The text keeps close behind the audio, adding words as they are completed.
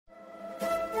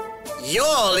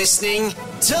You're listening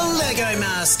to Lego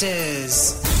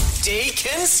Masters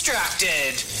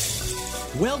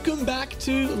Deconstructed. Welcome back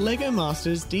to Lego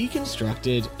Masters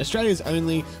Deconstructed, Australia's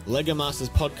only Lego Masters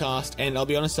podcast. And I'll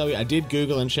be honest, Zoe, I did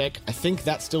Google and check. I think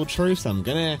that's still true, so I'm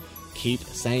gonna keep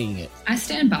saying it. I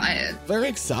stand by it. Very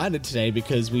excited today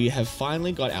because we have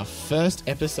finally got our first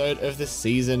episode of the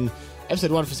season, episode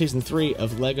 1 for season 3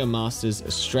 of Lego Masters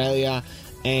Australia.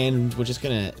 And we're just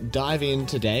going to dive in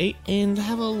today and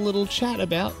have a little chat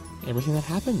about everything that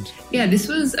happened. Yeah, this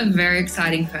was a very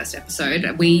exciting first episode.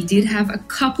 We did have a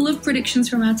couple of predictions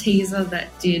from our teaser that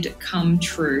did come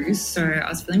true, so I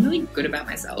was feeling really good about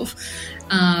myself.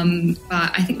 But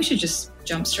I think we should just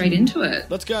jump straight into it.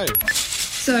 Let's go.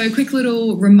 So, quick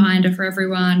little reminder for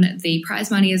everyone, the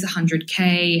prize money is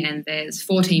 100k and there's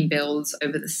 14 builds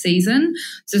over the season.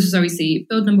 So this was obviously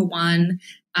build number 1,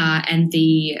 and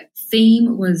the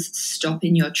theme was stop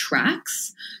in your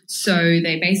tracks. So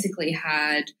they basically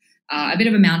had a bit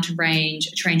of a mountain range,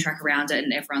 a train track around it,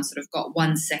 and everyone sort of got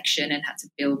one section and had to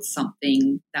build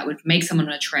something that would make someone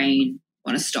on a train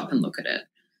want to stop and look at it.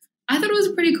 I thought it was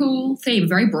a pretty cool theme,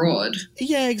 very broad.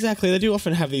 Yeah, exactly. They do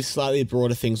often have these slightly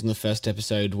broader things in the first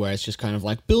episode where it's just kind of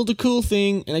like, build a cool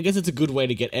thing. And I guess it's a good way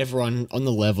to get everyone on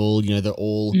the level. You know, they're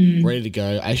all ready to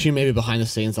go. I assume maybe behind the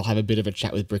scenes they'll have a bit of a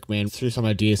chat with Brickman through some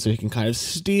ideas so he can kind of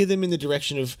steer them in the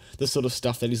direction of the sort of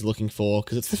stuff that he's looking for.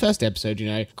 Because it's the first episode, you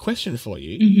know. Question for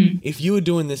you. If you were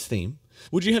doing this theme,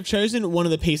 would you have chosen one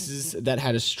of the pieces that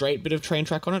had a straight bit of train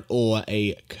track on it or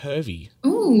a curvy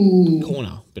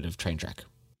corner bit of train track?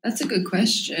 That's a good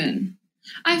question.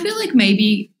 I feel like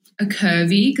maybe a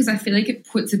curvy, because I feel like it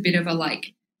puts a bit of a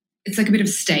it's like a bit of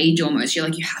stage almost. You're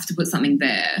like, you have to put something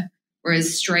there.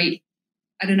 Whereas straight,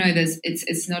 I don't know,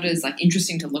 it's not as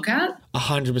interesting to look at.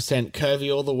 100%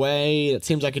 curvy all the way. It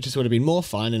seems like it just would have been more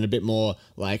fun and a bit more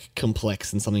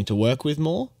complex and something to work with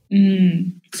more.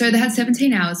 So they had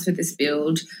 17 hours for this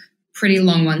build, pretty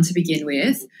long one to begin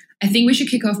with. I think we should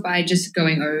kick off by just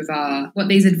going over what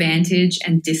these advantage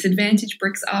and disadvantage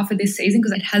bricks are for this season,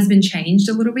 because it has been changed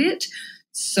a little bit.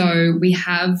 So we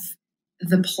have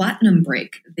the platinum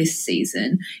brick this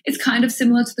season. It's kind of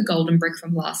similar to the golden brick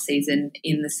from last season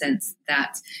in the sense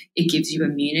that it gives you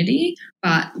immunity.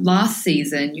 But last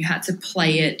season you had to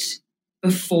play it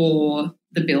before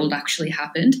the build actually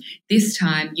happened. This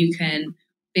time you can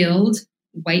build,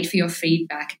 wait for your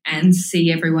feedback and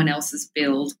see everyone else's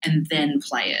build and then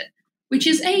play it, which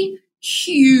is a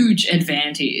huge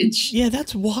advantage. Yeah,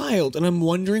 that's wild. And I'm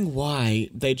wondering why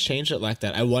they changed it like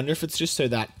that. I wonder if it's just so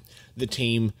that the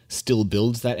team still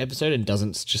builds that episode and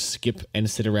doesn't just skip and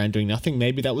sit around doing nothing.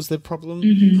 Maybe that was the problem.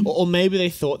 Or maybe they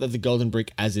thought that the golden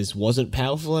brick as is wasn't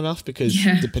powerful enough because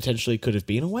it potentially could have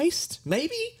been a waste.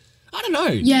 Maybe? I don't know.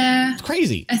 Yeah. It's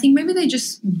crazy. I think maybe they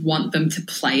just want them to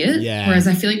play it. Yeah. Whereas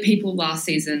I feel like people last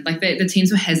season, the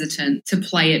teams were hesitant to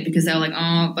play it because they were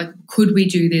like, could we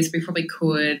do this? We probably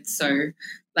could. So,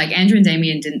 Andrew and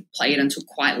Damien didn't play it until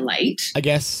quite late. I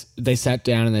guess they sat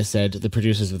down and they said, the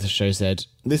producers of the show said,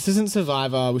 this isn't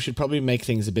Survivor. We should probably make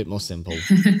things a bit more simple.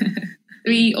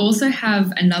 We also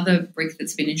have another brick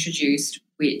that's been introduced,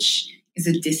 which is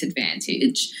a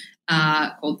disadvantage,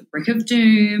 called the Brick of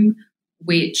Doom,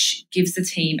 which gives the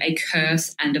team a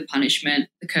curse and a punishment.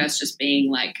 The curse just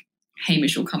being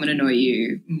Hamish will come and annoy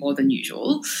you more than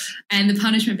usual. And the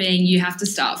punishment being you have to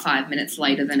start 5 minutes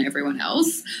later than everyone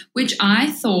else, which I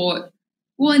thought,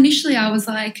 initially I was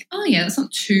like, oh yeah, that's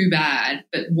not too bad.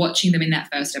 But watching them in that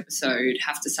first episode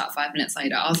have to start 5 minutes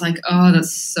later, I was like, oh,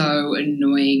 that's so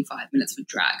annoying, 5 minutes for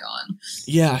Dragon.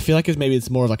 Yeah, I feel like it's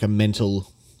more like a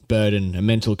mental burden, a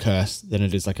mental curse, than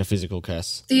it is like a physical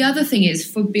curse. The other thing is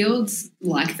for builds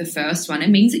like the first one, it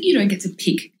means that you don't get to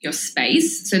pick your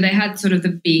space. So they had sort of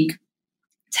the big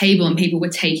table and people were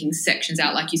taking sections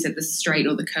out, like you said, the straight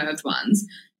or the curved ones.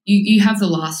 You have the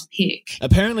last pick.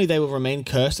 Apparently they will remain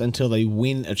cursed until they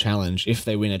win a challenge, if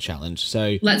they win a challenge.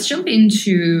 So let's jump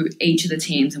into each of the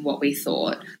teams and what we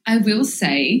thought. I will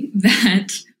say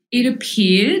that it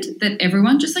appeared that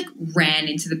everyone just ran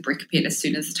into the brick pit as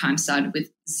soon as the time started with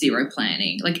zero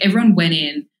planning. Everyone went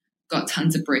in, got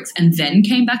tons of bricks and then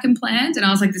came back and planned. And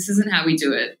I was like, this isn't how we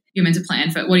do it. You're meant to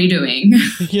plan for it. What are you doing?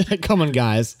 Yeah, come on,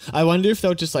 guys. I wonder if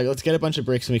they'll just let's get a bunch of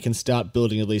bricks and we can start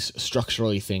building at least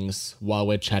structurally things while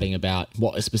we're chatting about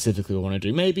what specifically we want to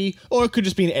do. Maybe. Or it could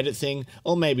just be an edit thing.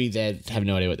 Or maybe they have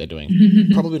no idea what they're doing.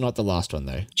 Probably not the last one,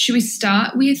 though. Should we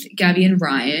start with Gabby and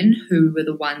Ryan, who were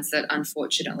the ones that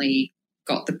unfortunately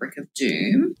got the Brick of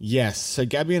Doom? Yes. So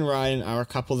Gabby and Ryan are a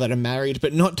couple that are married,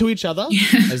 but not to each other,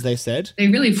 as they said. They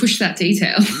really pushed that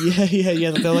detail.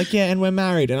 Yeah. They're like, yeah, and we're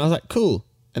married. And I was like, cool.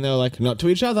 And they were like, not to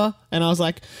each other. And I was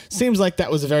like, seems like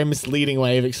that was a very misleading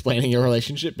way of explaining your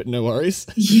relationship, but no worries.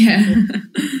 Yeah.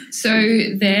 So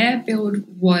their build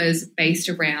was based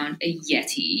around a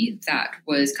Yeti that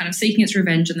was kind of seeking its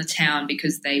revenge on the town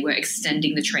because they were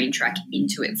extending the train track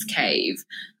into its cave.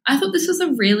 I thought this was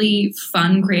a really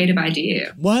fun, creative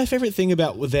idea. My favourite thing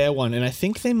about their one, and I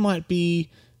think they might be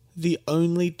the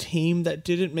only team that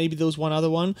did it, maybe there was one other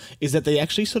one, is that they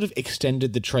actually sort of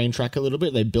extended the train track a little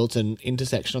bit. They built an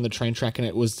intersection on the train track and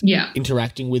it was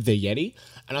interacting with the Yeti.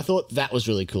 And I thought that was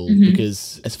really cool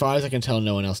because as far as I can tell,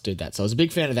 no one else did that. So I was a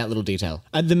big fan of that little detail.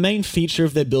 And the main feature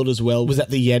of their build as well was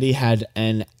that the Yeti had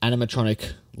an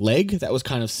animatronic leg that was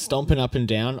kind of stomping up and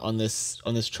down on this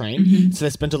train. So they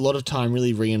spent a lot of time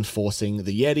really reinforcing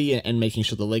the Yeti and making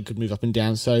sure the leg could move up and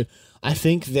down. So I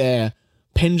think their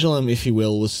pendulum, if you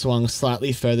will, was swung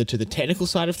slightly further to the technical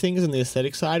side of things than the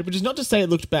aesthetic side, which is not to say it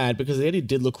looked bad because the Yeti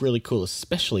did look really cool,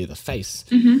 especially the face.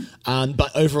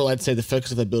 But overall, I'd say the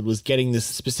focus of the build was getting this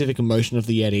specific emotion of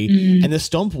the Yeti. And the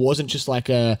stomp wasn't just like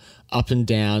a up and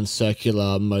down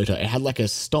circular motor. It had like a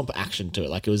stomp action to it.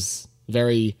 Like it was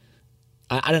very...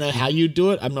 I don't know how you'd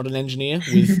do it. I'm not an engineer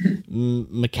with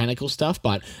mechanical stuff,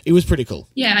 but it was pretty cool.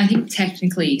 Yeah, I think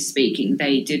technically speaking,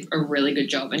 they did a really good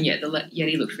job. And yeah, the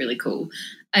Yeti looked really cool.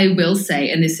 I will say,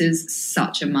 and this is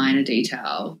such a minor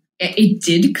detail, it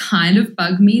did kind of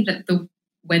bug me that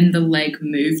when the leg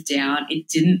moved down,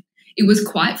 it was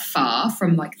quite far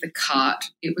from like the cart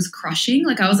it was crushing.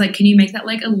 Like I was like, can you make that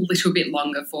leg a little bit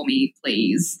longer for me,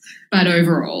 please? But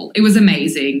overall, it was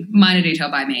amazing. Minor detail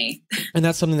by me. And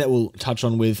that's something that we'll touch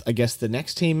on with, I guess, the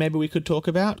next team maybe we could talk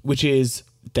about, which is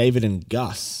David and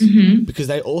Gus, because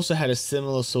they also had a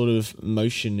similar sort of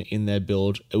motion in their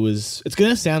build. It's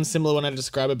going to sound similar when I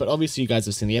describe it, but obviously you guys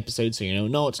have seen the episode, so you know,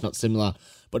 no, it's not similar.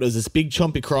 But it was this big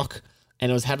chompy croc,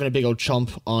 and it was having a big old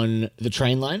chomp on the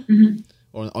train line.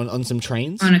 Or on some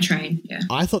trains. On a train, yeah.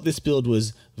 I thought this build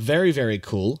was very, very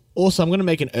cool. Also, I'm going to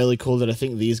make an early call that I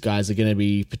think these guys are going to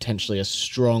be potentially a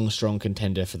strong, strong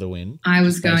contender for the win. I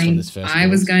was going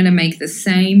to make the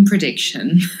same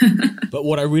prediction. But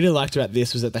what I really liked about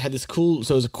this was that they had this cool...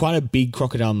 So it was quite a big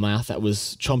crocodile mouth that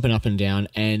was chomping up and down.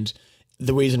 And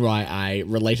the reason why I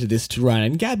related this to Ryan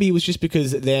and Gabby was just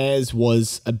because theirs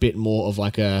was a bit more of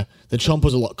like the chomp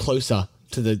was a lot closer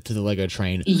to the Lego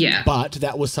train. Yeah. But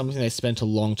that was something they spent a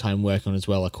long time working on as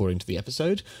well, according to the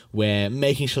episode, where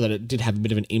making sure that it did have a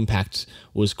bit of an impact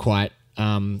was quite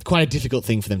a difficult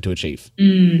thing for them to achieve.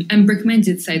 And Brickman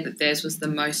did say that theirs was the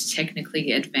most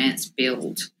technically advanced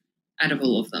build out of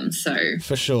all of them. So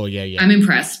for sure, yeah. I'm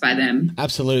impressed by them.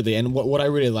 Absolutely. And what I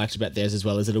really liked about theirs as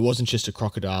well is that it wasn't just a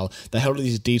crocodile. They held all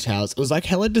these details. It was like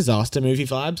hella disaster movie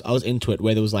vibes. I was into it,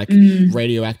 where there was like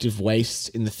radioactive waste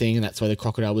in the thing, and that's why the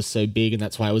crocodile was so big, and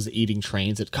that's why it was eating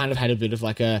trains. It kind of had a bit of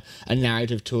like a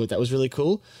narrative to it that was really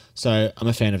cool. So I'm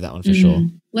a fan of that one for sure.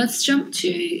 Let's jump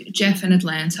to Jeff and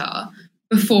Atlanta.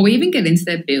 Before we even get into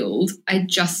their build, I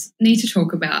just need to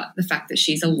talk about the fact that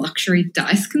she's a luxury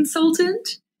dice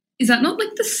consultant. Is that not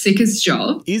like the sickest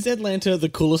job? Is Atlanta the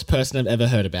coolest person I've ever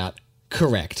heard about?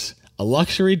 Correct. A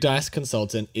luxury dice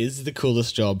consultant is the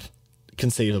coolest job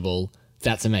conceivable.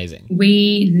 That's amazing.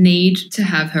 We need to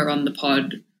have her on the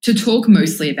pod to talk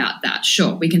mostly about that.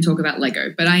 Sure, we can talk about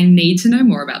Lego, but I need to know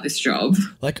more about this job.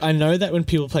 Like, I know that when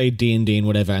people play D&D and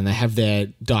whatever, and they have their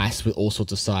dice with all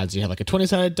sorts of sides, you have like a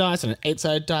 20-sided dice and an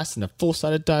 8-sided dice and a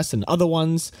 4-sided dice and other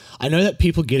ones. I know that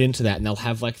people get into that and they'll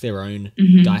have like their own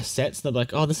dice sets. They'll be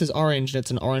like, oh, this is orange and it's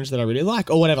an orange that I really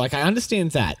like or whatever. Like, I understand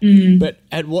that. But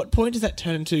at what point does that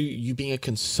turn into you being a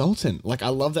consultant? Like, I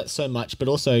love that so much, but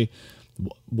also...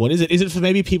 what is it? Is it for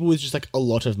maybe people with just like a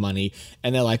lot of money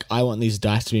and they're like, I want these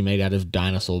dice to be made out of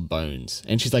dinosaur bones?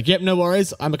 And she's like, yep, no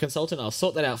worries. I'm a consultant. I'll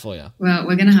sort that out for you. Well,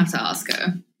 we're going to have to ask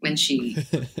her when she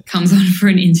comes on for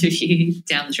an interview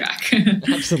down the track.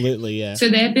 Absolutely, yeah. So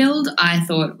their build, I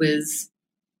thought, was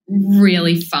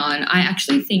really fun. I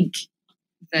actually think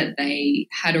that they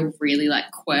had a really like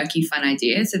quirky, fun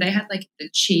idea. So they had like the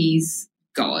cheese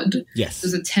god. Yes. There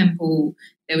was a temple.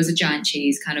 There was a giant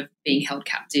cheese kind of being held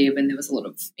captive, and there was a lot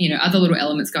of, other little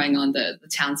elements going on. The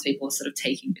townspeople were sort of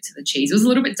taking bits of the cheese. It was a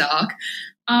little bit dark.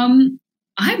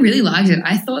 I really liked it.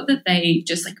 I thought that they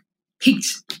just like picked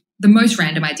the most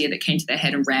random idea that came to their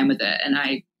head and ran with it, and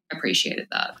I appreciated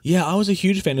that. Yeah, I was a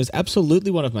huge fan. It was absolutely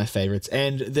one of my favorites,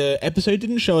 and the episode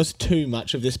didn't show us too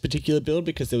much of this particular build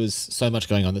because there was so much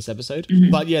going on this episode.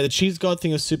 But yeah, the cheese god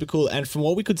thing was super cool, and from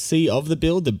what we could see of the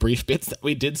build, the brief bits that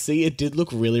we did see, it did look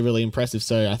really, really impressive.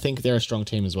 So I think they're a strong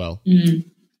team as well.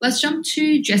 Let's jump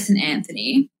to Jess and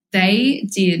Anthony. They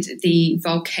did the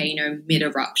volcano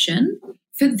mid-eruption.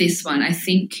 For this one, I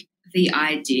think the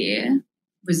idea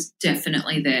was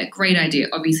definitely there. Great idea.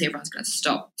 Obviously, everyone's going to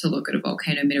stop to look at a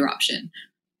volcano mid-eruption.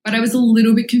 But I was a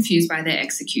little bit confused by their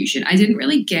execution. I didn't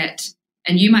really get,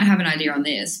 and you might have an idea on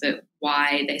this, but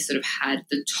why they sort of had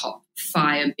the top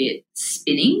fire bit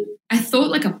spinning. I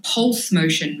thought like a pulse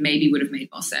motion maybe would have made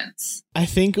more sense. I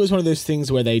think it was one of those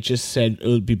things where they just said it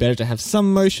would be better to have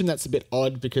some motion. That's a bit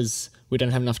odd because we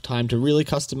don't have enough time to really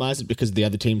customize it because the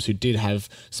other teams who did have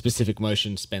specific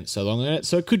motion spent so long on it.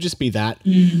 So it could just be that.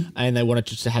 And they wanted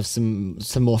just to have some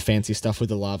more fancy stuff with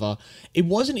the lava. It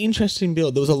was an interesting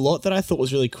build. There was a lot that I thought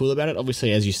was really cool about it.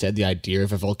 Obviously, as you said, the idea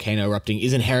of a volcano erupting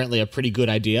is inherently a pretty good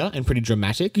idea and pretty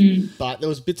dramatic. But there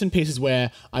was bits and pieces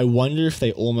where I wonder if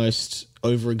they almost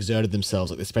overexerted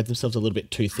themselves, like they spread themselves a little bit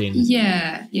too thin.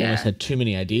 Yeah. Almost had too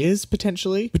many ideas,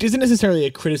 potentially. Which isn't necessarily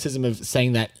a criticism of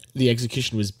saying that the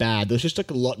execution was bad. There was just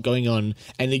like a lot going on.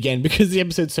 And again, because the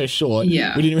episode's so short, we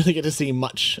didn't really get to see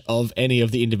much of any of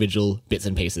the individual bits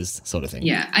and pieces sort of thing.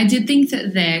 Yeah, I did think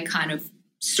that their kind of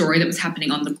story that was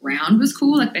happening on the ground was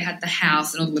cool. Like they had the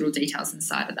house and all the little details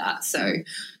inside of that. So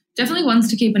definitely ones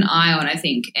to keep an eye on, I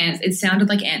think. And it sounded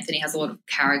like Anthony has a lot of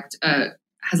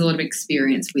has a lot of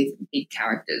experience with big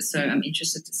characters, so I'm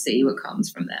interested to see what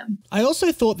comes from them. I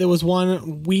also thought there was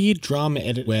one weird drama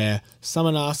edit where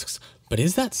someone asks, but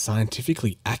is that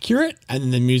scientifically accurate? And then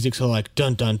the music's all like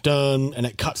dun dun dun, and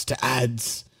it cuts to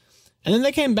ads. And then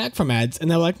they came back from ads and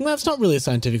they're like, no, that's not really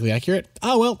scientifically accurate.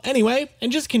 Oh, well, anyway,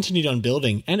 and just continued on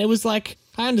building. And it was like,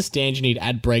 I understand you need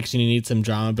ad breaks and you need some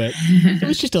drama, but it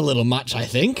was just a little much, I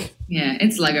think. Yeah,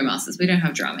 it's Lego Masters. We don't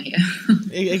have drama here.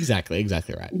 Exactly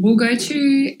right. We'll go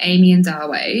to Amy and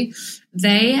Darway.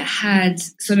 They had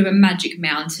sort of a magic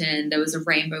mountain. There was a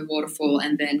rainbow waterfall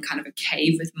and then kind of a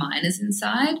cave with miners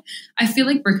inside. I feel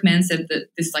like Brickman said that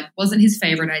this like wasn't his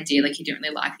favorite idea. Like he didn't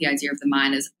really like the idea of the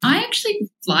miners. I actually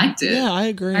liked it. Yeah, I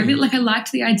agree. I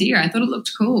liked the idea. I thought it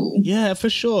looked cool. Yeah, for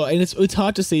sure. And it's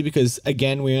hard to see because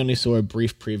again, we only saw a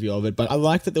brief preview of it, but I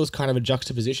like that there was kind of a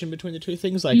juxtaposition between the two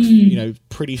things, like, you know,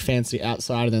 pretty fancy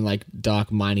outside and then like dark,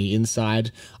 miney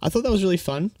inside. I thought that was really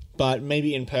fun. But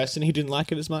maybe in person he didn't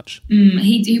like it as much.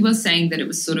 He was saying that it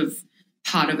was sort of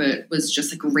part of it was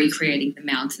just like recreating the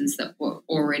mountains that were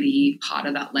already part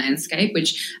of that landscape,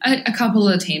 which a couple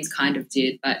of teams kind of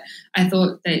did. But I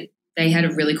thought that they had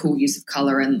a really cool use of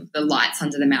colour and the lights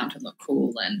under the mountain looked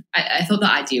cool. And I thought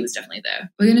the idea was definitely there.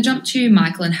 We're going to jump to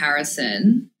Michael and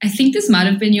Harrison. I think this might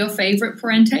have been your favourite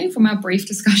Parente from our brief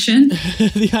discussion.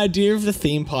 The idea of the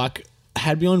theme park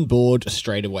had me on board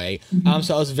straight away.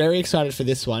 So I was very excited for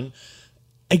this one.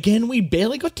 Again, we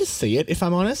barely got to see it, if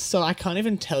I'm honest, so I can't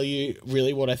even tell you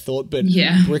really what I thought, but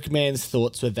Brickman's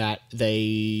thoughts were that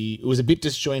it was a bit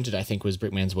disjointed, I think was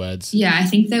Brickman's words. Yeah, I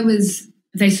think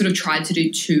they sort of tried to do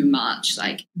too much.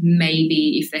 Like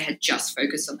maybe if they had just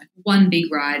focused on like one big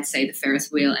ride, say the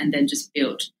Ferris wheel, and then just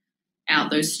built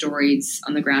out those stories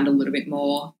on the ground a little bit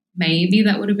more, maybe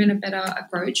that would have been a better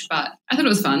approach, but I thought it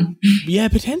was fun. Yeah,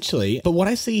 potentially. But what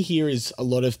I see here is a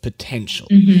lot of potential.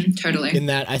 Totally. In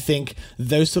that I think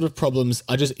those sort of problems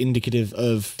are just indicative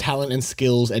of talent and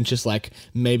skills and just like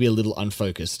maybe a little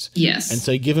unfocused. Yes. And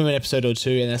so give them an episode or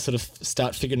two and they sort of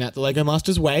start figuring out the Lego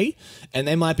Masters way, and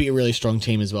they might be a really strong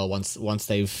team as well once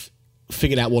they've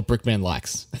figured out what Brickman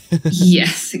likes.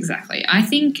 Yes, exactly. I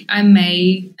think I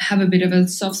may have a bit of a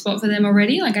soft spot for them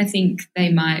already. Like I think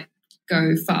they might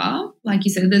go far. Like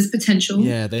you said, there's potential.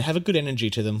 Yeah, they have a good energy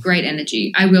to them. Great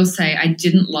energy. I will say I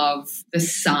didn't love the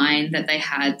sign that they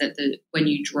had that when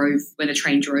the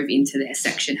train drove into their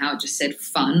section, how it just said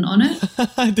fun on it.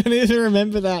 I don't even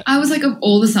remember that. I was like, of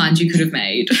all the signs you could have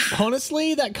made.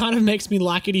 Honestly, that kind of makes me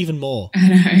like it even more.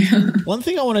 I know. One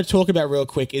thing I want to talk about real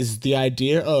quick is the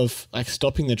idea of like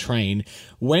stopping the train.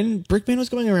 When Brickman was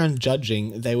going around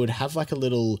judging, they would have like a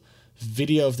little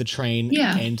video of the train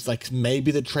and like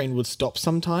maybe the train would stop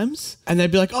sometimes and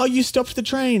they'd be like, oh, you stopped the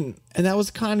train, and that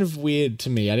was kind of weird to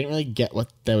me. I didn't really get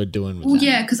what they were doing with that.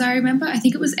 Yeah, because I remember I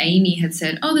think it was Amy had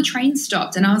said, oh, the train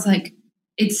stopped, and I was like,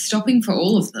 it's stopping for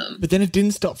all of them. But then it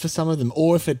didn't stop for some of them,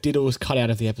 or if it did, it was cut out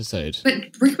of the episode.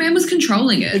 But Brickman was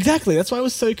controlling it. Exactly, that's why it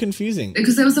was so confusing.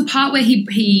 Because there was a part where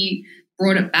he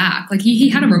brought it back. Like he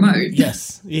had a remote.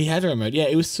 Yes, he had a remote. Yeah,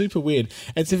 it was super weird.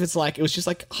 As if it's like, it was just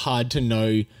like hard to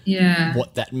know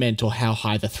what that meant or how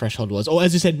high the threshold was. Or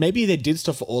as you said, maybe they did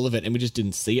stuff for all of it and we just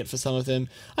didn't see it for some of them.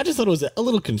 I just thought it was a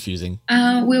little confusing.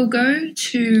 We'll go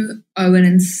to Owen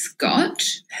and Scott,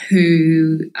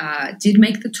 who did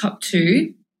make the top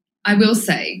two. I will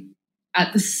say,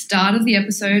 at the start of the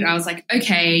episode, I was like,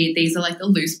 okay, these are like the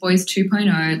Loose Boys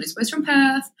 2.0, Loose Boys from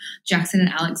Perth, Jackson and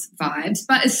Alex vibes.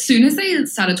 But as soon as they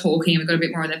started talking and we got a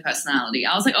bit more of their personality,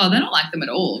 I was like, oh, they're not like them at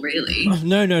all, really.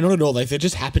 No, not at all. Like, they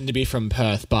just happened to be from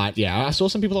Perth. But yeah, I saw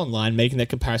some people online making that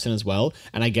comparison as well.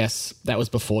 And I guess that was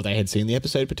before they had seen the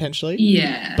episode potentially.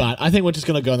 Yeah. But I think we're just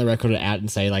going to go on the record out and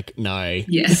say, like, no.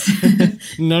 Yes.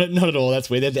 Not at all. That's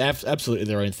weird. They're absolutely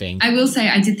their own thing. I will say,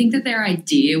 I did think that their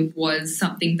idea was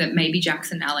something that maybe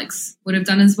Jackson and Alex would have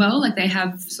done as well. Like, they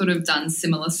have sort of done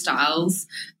similar styles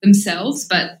themselves,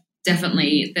 but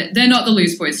definitely they're not the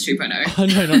Loose Boys 2.0. Oh,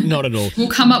 no, not at all. We'll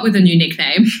come up with a new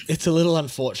nickname. It's a little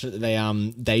unfortunate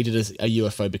that they did a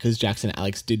UFO because Jackson and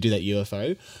Alex did do that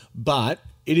UFO, but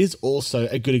it is also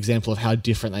a good example of how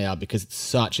different they are because it's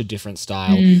such a different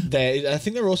style. I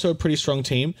think they're also a pretty strong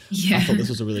team. Yeah. I thought this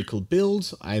was a really cool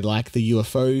build. I like the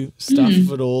UFO stuff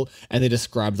of it all. And they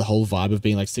described the whole vibe of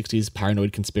being like 60s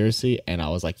paranoid conspiracy. And I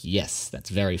was like, yes, that's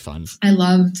very fun. I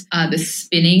loved the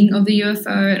spinning of the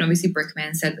UFO. And obviously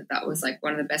Brickman said that was like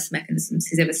one of the best mechanisms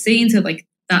he's ever seen. So like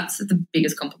that's the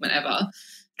biggest compliment ever.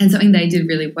 And something they did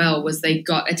really well was they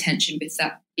got attention with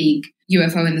that big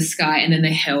UFO in the sky, and then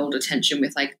they held attention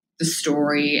with like the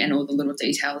story and all the little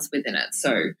details within it.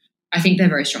 So I think they're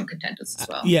very strong contenders as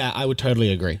well. Yeah, I would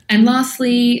totally agree. And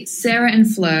lastly, Sarah and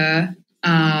Fleur,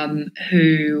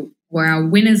 who were our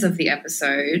winners of the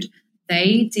episode,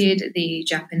 they did the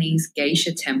Japanese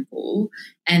geisha temple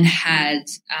and had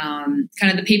kind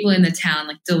of the people in the town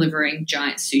like delivering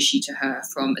giant sushi to her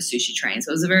from a sushi train.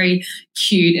 So it was a very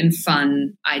cute and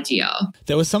fun idea.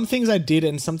 There were some things I did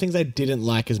and some things I didn't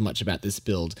like as much about this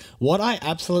build. What I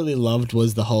absolutely loved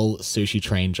was the whole sushi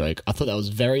train joke. I thought that was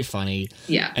very funny.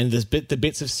 Yeah. And the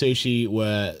bits of sushi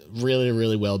were really,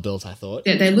 really well built, I thought.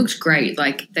 Yeah, they looked great.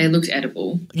 Like, they looked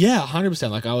edible. Yeah,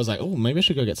 100%. Like, I was like, oh, maybe I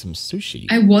should go get some sushi.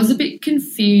 I was a bit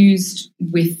confused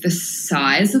with the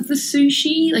size of the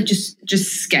sushi. Like, just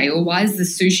scale-wise, the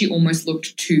sushi almost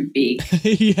looked too big.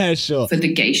 Yeah, sure. For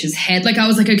the geisha's head. Like, I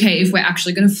was like, okay, if we're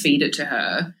actually going to feed it to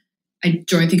her, I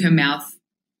don't think her mouth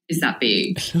is that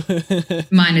big.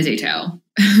 Minor detail.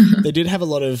 They did have a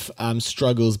lot of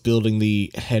struggles building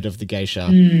the head of the geisha.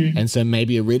 And so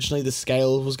maybe originally the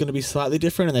scale was going to be slightly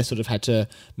different and they sort of had to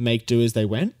make do as they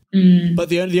went. But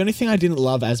the only thing I didn't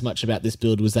love as much about this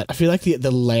build was that I feel like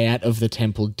the layout of the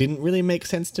temple didn't really make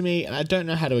sense to me, and I don't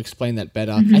know how to explain that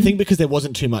better. I think because there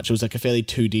wasn't too much, it was like a fairly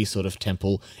 2D sort of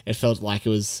temple. It felt like it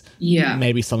was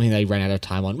maybe something they ran out of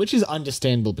time on, which is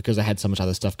understandable because I had so much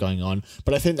other stuff going on.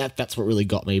 But I think that's what really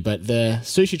got me. But the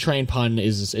sushi train pun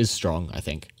is strong, I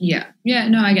think. Yeah,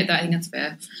 no, I get that. I think that's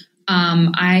fair.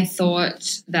 I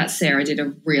thought that Sarah did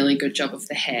a really good job of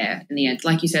the hair in the end.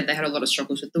 Like you said, they had a lot of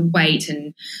struggles with the weight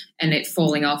and it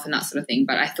falling off and that sort of thing.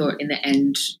 But I thought in the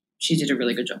end, she did a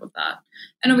really good job of that.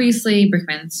 And obviously,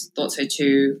 Brickmans thought so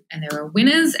too. And they were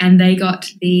winners and they got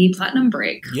the platinum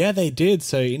brick. Yeah, they did.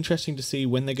 So interesting to see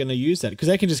when they're going to use that, because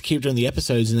they can just keep doing the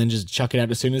episodes and then just chuck it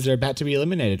out as soon as they're about to be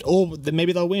eliminated. Or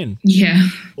maybe they'll win. Yeah.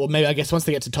 Or maybe, I guess, once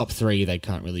they get to top 3, they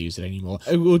can't really use it anymore.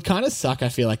 It would kind of suck, I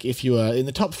feel like, if you were in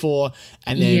the top 4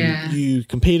 and then you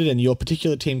competed and your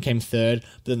particular team came 3rd,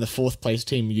 but then the 4th place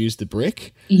team used the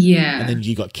brick. Yeah. And then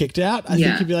you got kicked out. I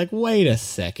think you'd be like, wait a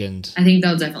second. I think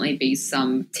there'll definitely be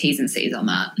some T's and C's on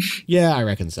that. Yeah, I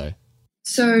reckon so.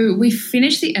 So we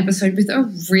finished the episode with a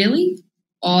really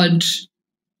odd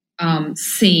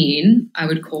scene, I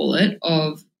would call it,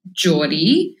 of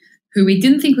Geordie, who we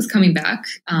didn't think was coming back,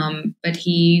 but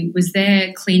he was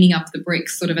there cleaning up the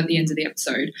bricks sort of at the end of the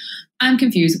episode. I'm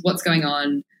confused. What's going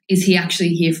on? Is he actually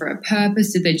here for a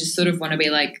purpose? Did they just sort of want to be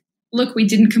like, look, we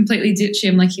didn't completely ditch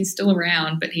him, like he's still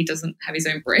around, but he doesn't have his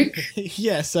own brick?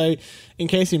 Yeah, so in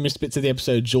case you missed bits of the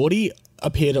episode, Geordie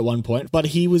appeared at one point, but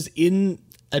he was in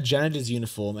a janitor's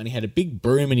uniform and he had a big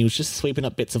broom and he was just sweeping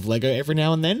up bits of Lego every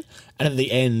now and then. And at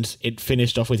the end, it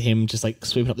finished off with him just like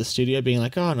sweeping up the studio being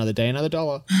like, oh, another day, another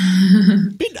dollar.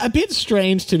 A bit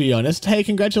strange, to be honest. Hey,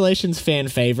 congratulations, fan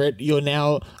favorite. You're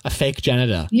now a fake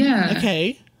janitor. Yeah.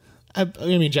 Okay. I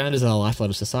mean, janitors are the lifeblood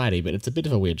of society, but it's a bit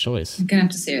of a weird choice. I'm going to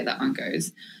have to see how that one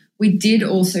goes. We did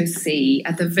also see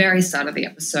at the very start of the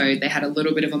episode, they had a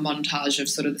little bit of a montage of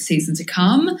sort of the season to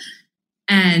come.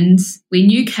 And we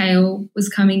knew Kale was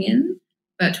coming in,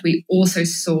 but we also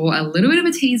saw a little bit of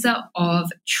a teaser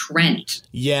of Trent.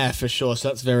 Yeah, for sure. So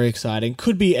that's very exciting.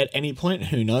 Could be at any point,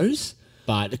 who knows?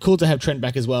 But cool to have Trent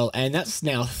back as well. And that's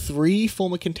now 3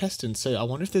 former contestants. So I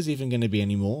wonder if there's even going to be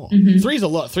any more. 3's a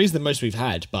lot. 3's the most we've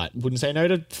had, but wouldn't say no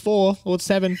to 4 or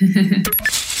 7.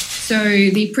 So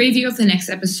the preview of the next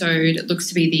episode looks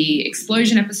to be the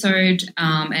explosion episode.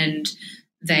 And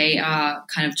they are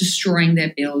kind of destroying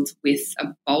their build with a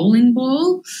bowling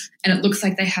ball, and it looks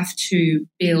like they have to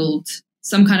build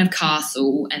some kind of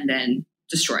castle and then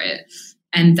destroy it.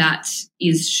 And that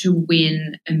is to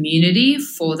win immunity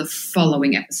for the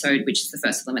following episode, which is the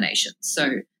first elimination.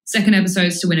 So second episode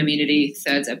is to win immunity,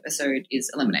 third episode is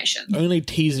elimination. Only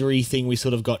teasery thing we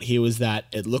sort of got here was that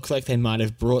it looks like they might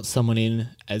have brought someone in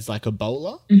as like a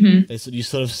bowler. Mm-hmm. You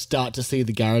sort of start to see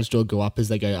the garage door go up as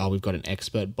they go, oh, we've got an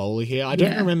expert bowler here. I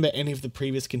don't remember any of the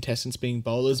previous contestants being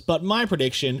bowlers, but my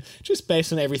prediction, just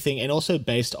based on everything and also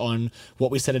based on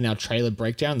what we said in our trailer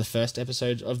breakdown, the first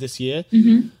episode of this year,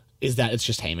 is that it's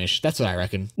just Hamish. That's what I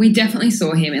reckon. We definitely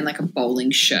saw him in like a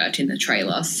bowling shirt in the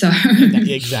trailer. So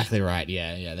Yeah, exactly right.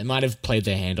 Yeah. They might have played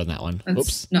their hand on that one. let's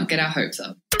Oops. not get our hopes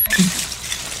up.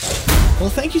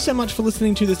 Well, thank you so much for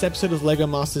listening to this episode of LEGO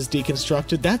Masters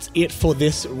Deconstructed. That's it for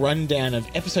this rundown of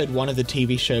episode 1 of the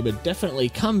TV show, but definitely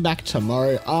come back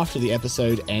tomorrow after the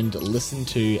episode and listen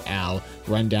to our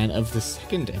rundown of the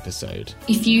second episode.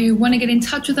 If you want to get in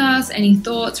touch with us, any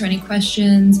thoughts or any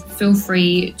questions, feel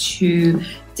free to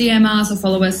DM us or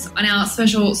follow us on our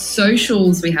special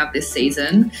socials we have this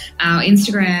season. Our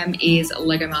Instagram is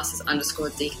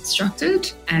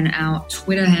LEGOMasters_deconstructed and our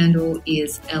Twitter handle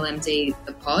is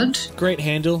LMDthepod. Great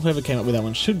handle. Whoever came up with that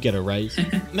one should get a raise.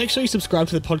 Make sure you subscribe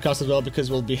to the podcast as well, because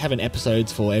we'll be having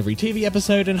episodes for every TV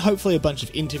episode and hopefully a bunch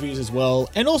of interviews as well.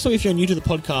 And also, if you're new to the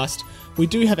podcast, we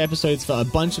do have episodes for a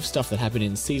bunch of stuff that happened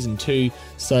in season 2,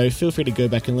 so feel free to go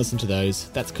back and listen to those.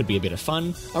 That could be a bit of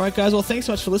fun. All right, guys, well, thanks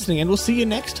so much for listening, and we'll see you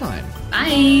next time.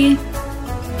 Bye!